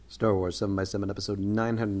Star Wars 7 by 7 episode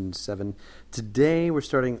 907. Today we're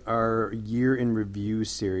starting our year in review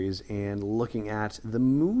series and looking at the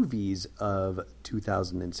movies of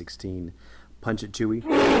 2016. Punch it,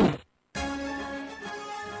 Chewie.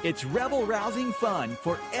 It's rebel-rousing fun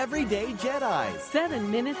for everyday Jedis.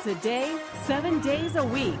 7 minutes a day, 7 days a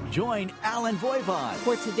week. Join Alan Voivod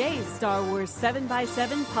for today's Star Wars 7 by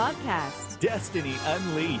 7 podcast. Destiny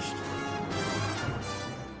Unleashed.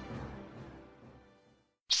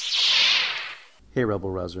 Hey,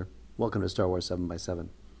 Rebel Rouser. Welcome to Star Wars 7 by 7.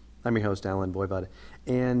 I'm your host, Alan Voivod.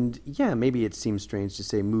 And yeah, maybe it seems strange to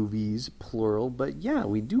say movies, plural, but yeah,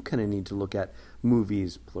 we do kind of need to look at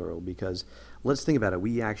movies, plural, because let's think about it.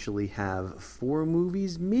 We actually have 4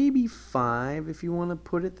 movies, maybe 5, if you want to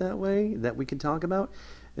put it that way, that we could talk about.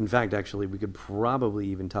 In fact, actually, we could probably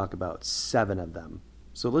even talk about 7 of them.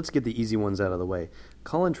 So let's get the easy ones out of the way.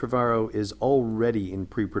 Colin Trevorrow is already in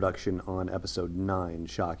pre-production on episode 9,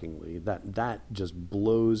 shockingly. That just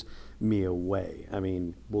blows me away. I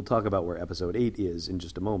mean, we'll talk about where episode 8 is in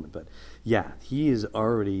just a moment, but yeah, he has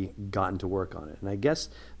already gotten to work on it. And I guess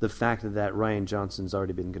the fact that Rian Johnson's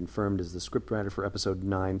already been confirmed as the scriptwriter for episode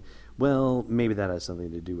 9, well, maybe that has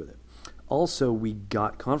something to do with it. Also, we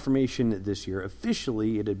got confirmation this year,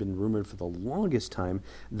 officially, it had been rumored for the longest time,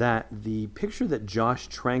 that the picture that Josh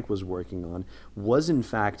Trank was working on was in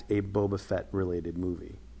fact a Boba Fett-related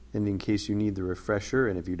movie. And in case you need the refresher,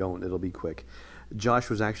 and if you don't, it'll be quick, Josh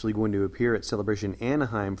was actually going to appear at Celebration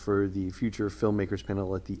Anaheim for the Future Filmmakers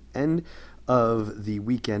panel at the end of the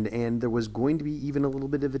weekend, and there was going to be even a little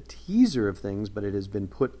bit of a teaser of things, but it has been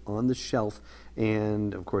put on the shelf,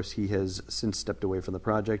 and of course he has since stepped away from the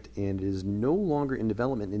project and is no longer in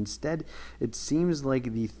development. Instead, it seems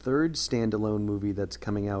like the third standalone movie that's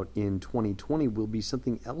coming out in 2020 will be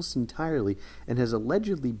something else entirely, and has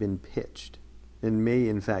allegedly been pitched, and may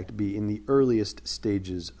in fact be in the earliest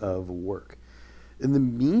stages of work. In the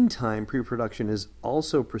meantime, pre-production is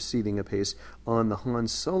also proceeding apace on the Han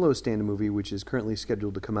Solo stand movie, which is currently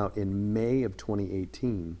scheduled to come out in May of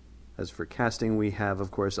 2018. As for casting, we have,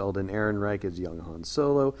 of course, Alden Ehrenreich as young Han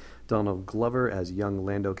Solo, Donald Glover as young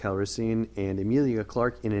Lando Calrissian, and Emilia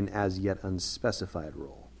Clarke in an as-yet unspecified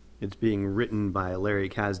role. It's being written by Larry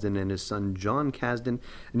Kasdan and his son John Kasdan,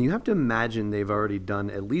 and you have to imagine they've already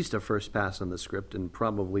done at least a first pass on the script and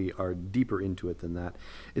probably are deeper into it than that.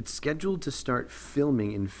 It's scheduled to start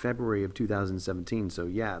filming in February of 2017, so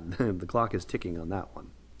yeah, the clock is ticking on that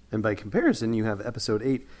one. And by comparison, you have Episode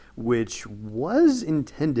 8, which was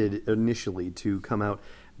intended initially to come out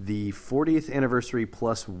the 40th anniversary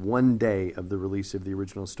plus 1 day of the release of the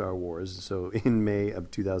original Star Wars, so in May of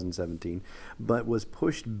 2017, but was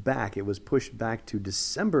pushed back. It was pushed back to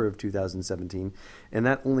December of 2017, and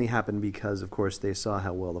that only happened because, of course, they saw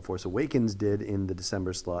how well The Force Awakens did in the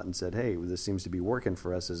December slot and said, hey, this seems to be working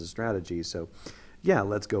for us as a strategy, so yeah,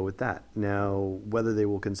 let's go with that. Now, whether they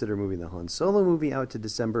will consider moving the Han Solo movie out to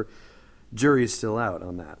December, jury is still out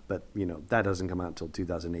on that, but, that doesn't come out until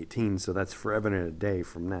 2018, so that's forever and a day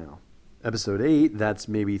from now. Episode 8, that's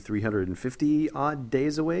maybe 350-odd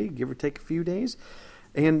days away, give or take a few days,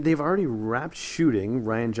 and they've already wrapped shooting.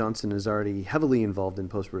 Rian Johnson is already heavily involved in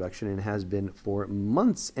post-production and has been for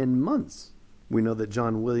months and months. We know that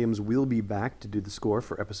John Williams will be back to do the score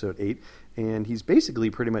for Episode 8, and he's basically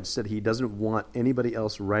pretty much said he doesn't want anybody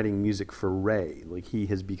else writing music for Rey. Like, he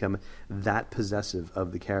has become that possessive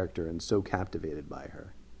of the character and so captivated by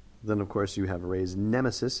her. Then, of course, you have Rey's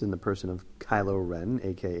nemesis in the person of Kylo Ren,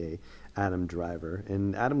 a.k.a. Adam Driver,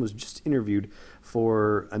 and Adam was just interviewed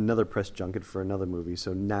for another press junket for another movie,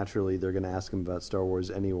 so naturally they're going to ask him about Star Wars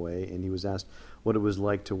anyway, and he was asked what it was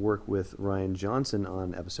like to work with Rian Johnson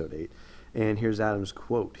on Episode 8. And here's Adam's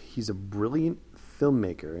quote: "He's a brilliant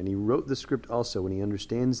filmmaker, and he wrote the script also, and he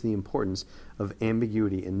understands the importance of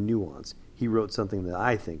ambiguity and nuance. He wrote something that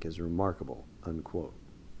I think is remarkable," unquote.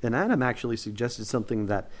 And Adam actually suggested something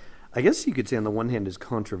that I guess you could say on the one hand is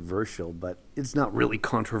controversial, but it's not really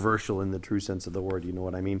controversial in the true sense of the word, you know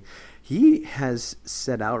what I mean? He has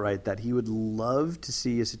said outright that he would love to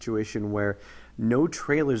see a situation where no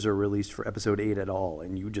trailers are released for Episode 8 at all,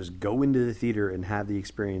 and you just go into the theater and have the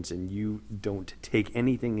experience, and you don't take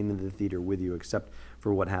anything into the theater with you except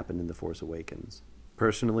for what happened in The Force Awakens.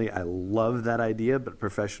 Personally, I love that idea, but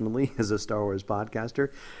professionally, as a Star Wars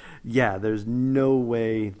podcaster, yeah, there's no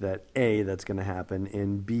way that A, that's going to happen,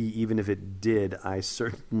 and B, even if it did, I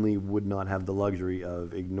certainly would not have the luxury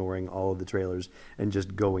of ignoring all of the trailers and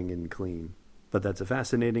just going in clean. But that's a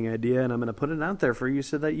fascinating idea, and I'm going to put it out there for you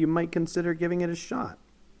so that you might consider giving it a shot.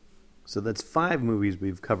 So that's 5 movies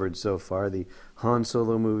we've covered so far: the Han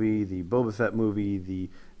Solo movie, the Boba Fett movie, the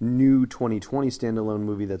new 2020 standalone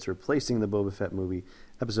movie that's replacing the Boba Fett movie,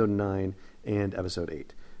 Episode 9, and Episode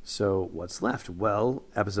 8. So what's left? Well,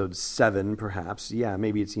 Episode 7, perhaps. Yeah,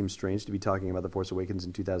 maybe it seems strange to be talking about The Force Awakens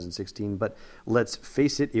in 2016, but let's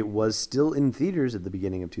face it, it was still in theaters at the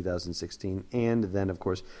beginning of 2016, and then, of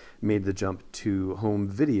course, made the jump to home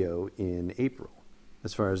video in April.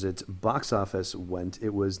 As far as its box office went,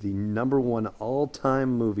 it was the number 1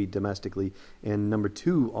 all-time movie domestically and number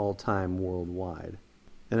 2 all-time worldwide.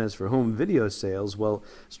 And as for home video sales, well,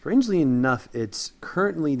 strangely enough, it's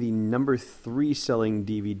currently the number 3 selling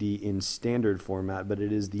DVD in standard format, but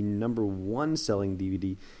it is the number 1 selling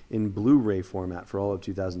DVD in Blu-ray format for all of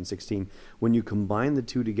 2016. When you combine the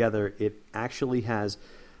two together, it actually has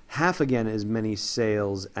half again as many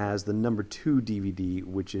sales as the number 2 DVD,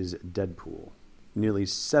 which is Deadpool. Nearly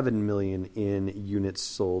 7 million in units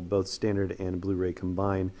sold, both standard and Blu-ray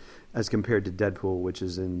combined, as compared to Deadpool, which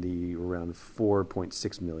is in the around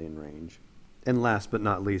 4.6 million range. And last but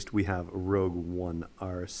not least, we have Rogue One,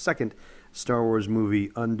 our second Star Wars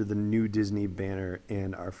movie under the new Disney banner,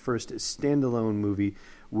 and our first standalone movie,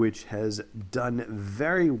 which has done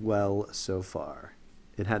very well so far.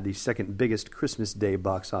 It had the second biggest Christmas Day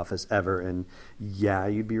box office ever, and yeah,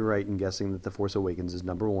 you'd be right in guessing that The Force Awakens is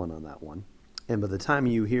number 1 on that one. And by the time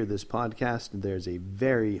you hear this podcast, there's a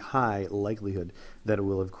very high likelihood that it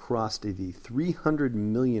will have crossed the 300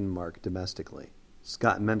 million mark domestically.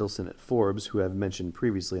 Scott Mendelson at Forbes, who I've mentioned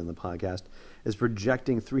previously on the podcast, is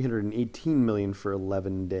projecting 318 million for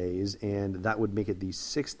 11 days, and that would make it the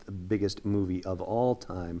 6th biggest movie of all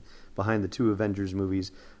time, behind the 2 Avengers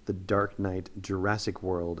movies, The Dark Knight, Jurassic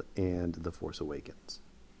World, and The Force Awakens.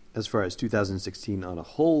 As far as 2016 on a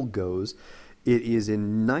whole goes, it is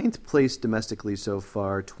in 9th place domestically so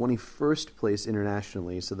far, 21st place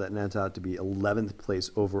internationally, so that nets out to be 11th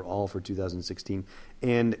place overall for 2016,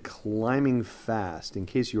 and climbing fast. In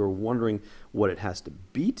case you are wondering what it has to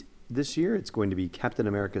beat this year, it's going to be Captain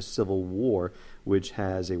America Civil War, which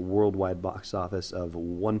has a worldwide box office of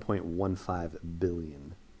 $1.15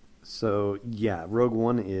 billion. So, yeah, Rogue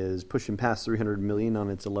One is pushing past 300 million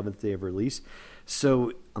on its 11th day of release.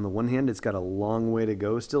 So, on the one hand, it's got a long way to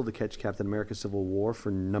go still to catch Captain America Civil War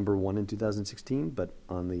for number 1 in 2016. But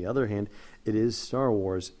on the other hand, it is Star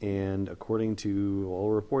Wars, and according to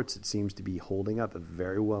all reports, it seems to be holding up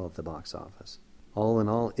very well at the box office. All in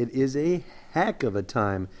all, it is a heck of a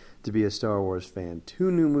time to be a Star Wars fan.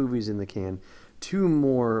 2 new movies in the can, 2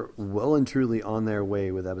 more well and truly on their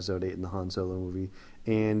way with Episode 8 in the Han Solo movie,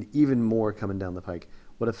 and even more coming down the pike.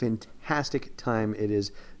 What a fantastic time it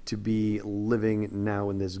is to be living now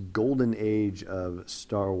in this golden age of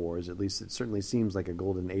Star Wars. At least it certainly seems like a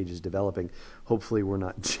golden age is developing. Hopefully we're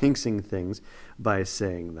not jinxing things by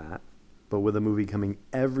saying that. But with a movie coming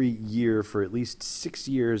every year for at least 6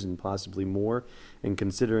 years and possibly more, and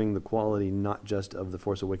considering the quality not just of The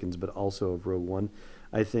Force Awakens but also of Rogue One,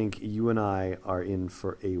 I think you and I are in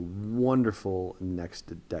for a wonderful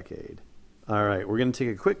next decade. All right, we're going to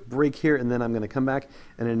take a quick break here, and then I'm going to come back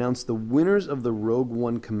and announce the winners of the Rogue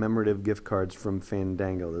One commemorative gift cards from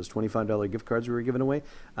Fandango. Those $25 gift cards we were giving away,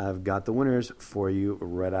 I've got the winners for you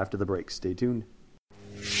right after the break. Stay tuned.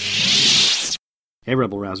 Hey,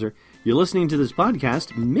 Rebel Rouser. You're listening to this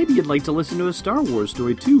podcast. Maybe you'd like to listen to a Star Wars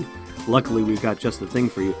story, too. Luckily, we've got just the thing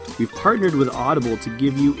for you. We've partnered with Audible to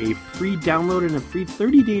give you a free download and a free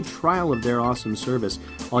 30-day trial of their awesome service.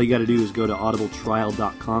 All you got to do is go to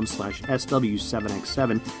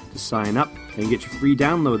audibletrial.com/SW7X7 to sign up and get your free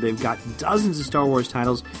download. They've got dozens of Star Wars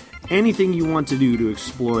titles, anything you want to do to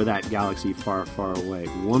explore that galaxy far, far away.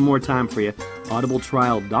 One more time for you,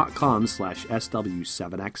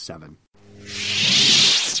 audibletrial.com/SW7X7.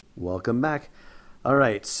 Welcome back. All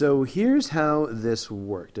right, so here's how this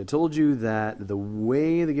worked. I told you that the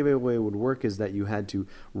way the giveaway would work is that you had to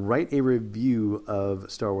write a review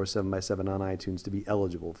of Star Wars 7x7 on iTunes to be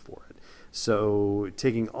eligible for it. So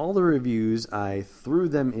taking all the reviews, I threw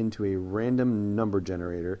them into a random number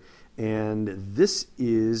generator, and this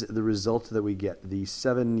is the result that we get. The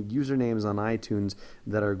 7 usernames on iTunes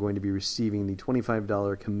that are going to be receiving the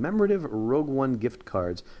 $25 commemorative Rogue One gift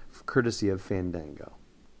cards courtesy of Fandango.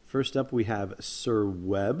 First up, we have Sir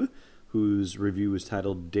Webb, whose review is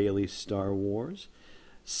titled Daily Star Wars.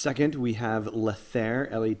 Second, we have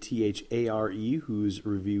Lathare, Lathare, whose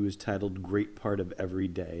review is titled Great Part of Every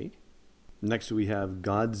Day. Next, we have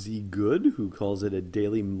Godsy Good, who calls it a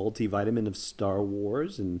daily multivitamin of Star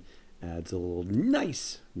Wars and adds a little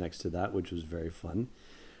nice next to that, which was very fun.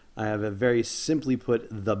 I have a very simply put,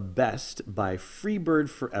 The Best by Freebird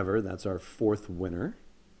Forever. That's our 4th winner.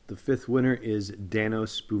 The 5th winner is Dano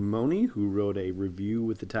Spumoni, who wrote a review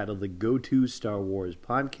with the title The Go-To Star Wars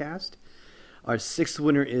Podcast. Our 6th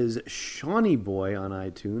winner is Shawnee Boy on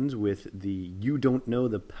iTunes with the You Don't Know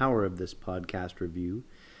the Power of This Podcast review.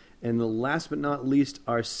 And the last but not least,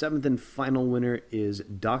 our 7th and final winner is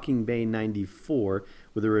Docking Bay 94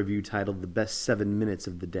 with a review titled The Best 7 Minutes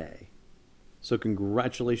of the Day. So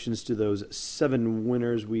congratulations to those 7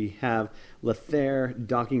 winners. We have Lathair,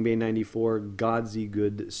 Docking Bay 94, Godsey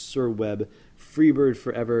Good, Sir Webb, Freebird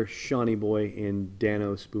Forever, Shawnee Boy, and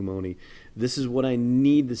Dano Spumoni. This is what I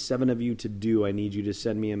need the 7 of you to do. I need you to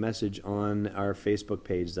send me a message on our Facebook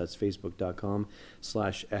page. That's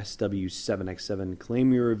facebook.com/SW7X7.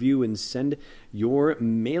 Claim your review and send your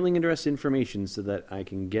mailing address information so that I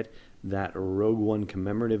can get that Rogue One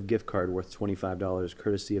commemorative gift card worth $25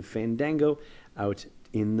 courtesy of Fandango out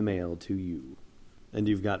in the mail to you. And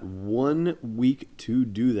you've got 1 week to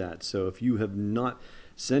do that. So if you have not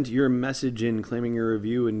sent your message in claiming your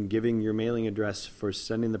review and giving your mailing address for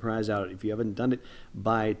sending the prize out, if you haven't done it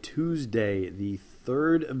by Tuesday, the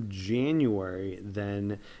 3rd of January,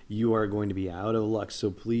 then you are going to be out of luck. So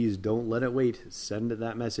please don't let it wait. Send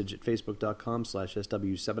that message at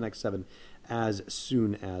facebook.com/SW7X7 as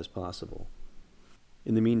soon as possible.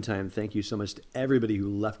 In the meantime, thank you so much to everybody who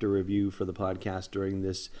left a review for the podcast during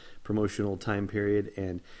this promotional time period,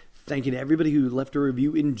 and thank you to everybody who left a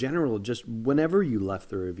review in general, just whenever you left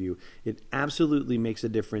the review. It absolutely makes a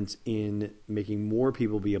difference in making more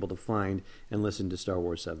people be able to find and listen to Star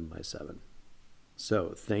Wars 7x7.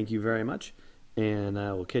 So, thank you very much, and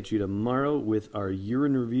I will catch you tomorrow with our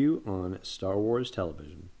year-in review on Star Wars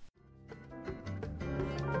television.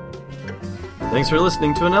 Thanks for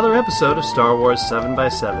listening to another episode of Star Wars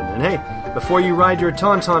 7x7. And hey, before you ride your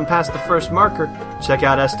Tauntaun past the first marker, check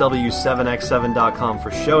out SW7X7.com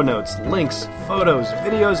for show notes, links, photos,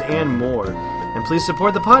 videos, and more. And please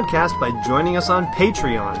support the podcast by joining us on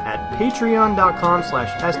Patreon at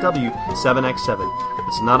patreon.com/SW7X7.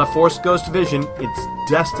 It's not a Force Ghost vision, it's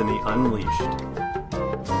Destiny Unleashed.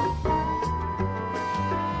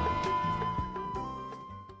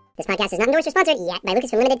 This podcast is not endorsed or sponsored yet by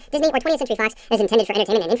Lucasfilm Limited, Disney, or 20th Century Fox, and is intended for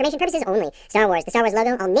entertainment and information purposes only. Star Wars, the Star Wars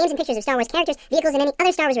logo, all names and pictures of Star Wars characters, vehicles, and any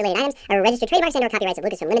other Star Wars-related items are registered trademarks and/or copyrights of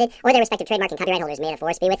Lucasfilm Limited or their respective trademark and copyright holders. May the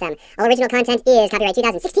Force be with them. All original content is copyright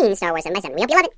 2016 Star Wars 7x7. We hope you love it.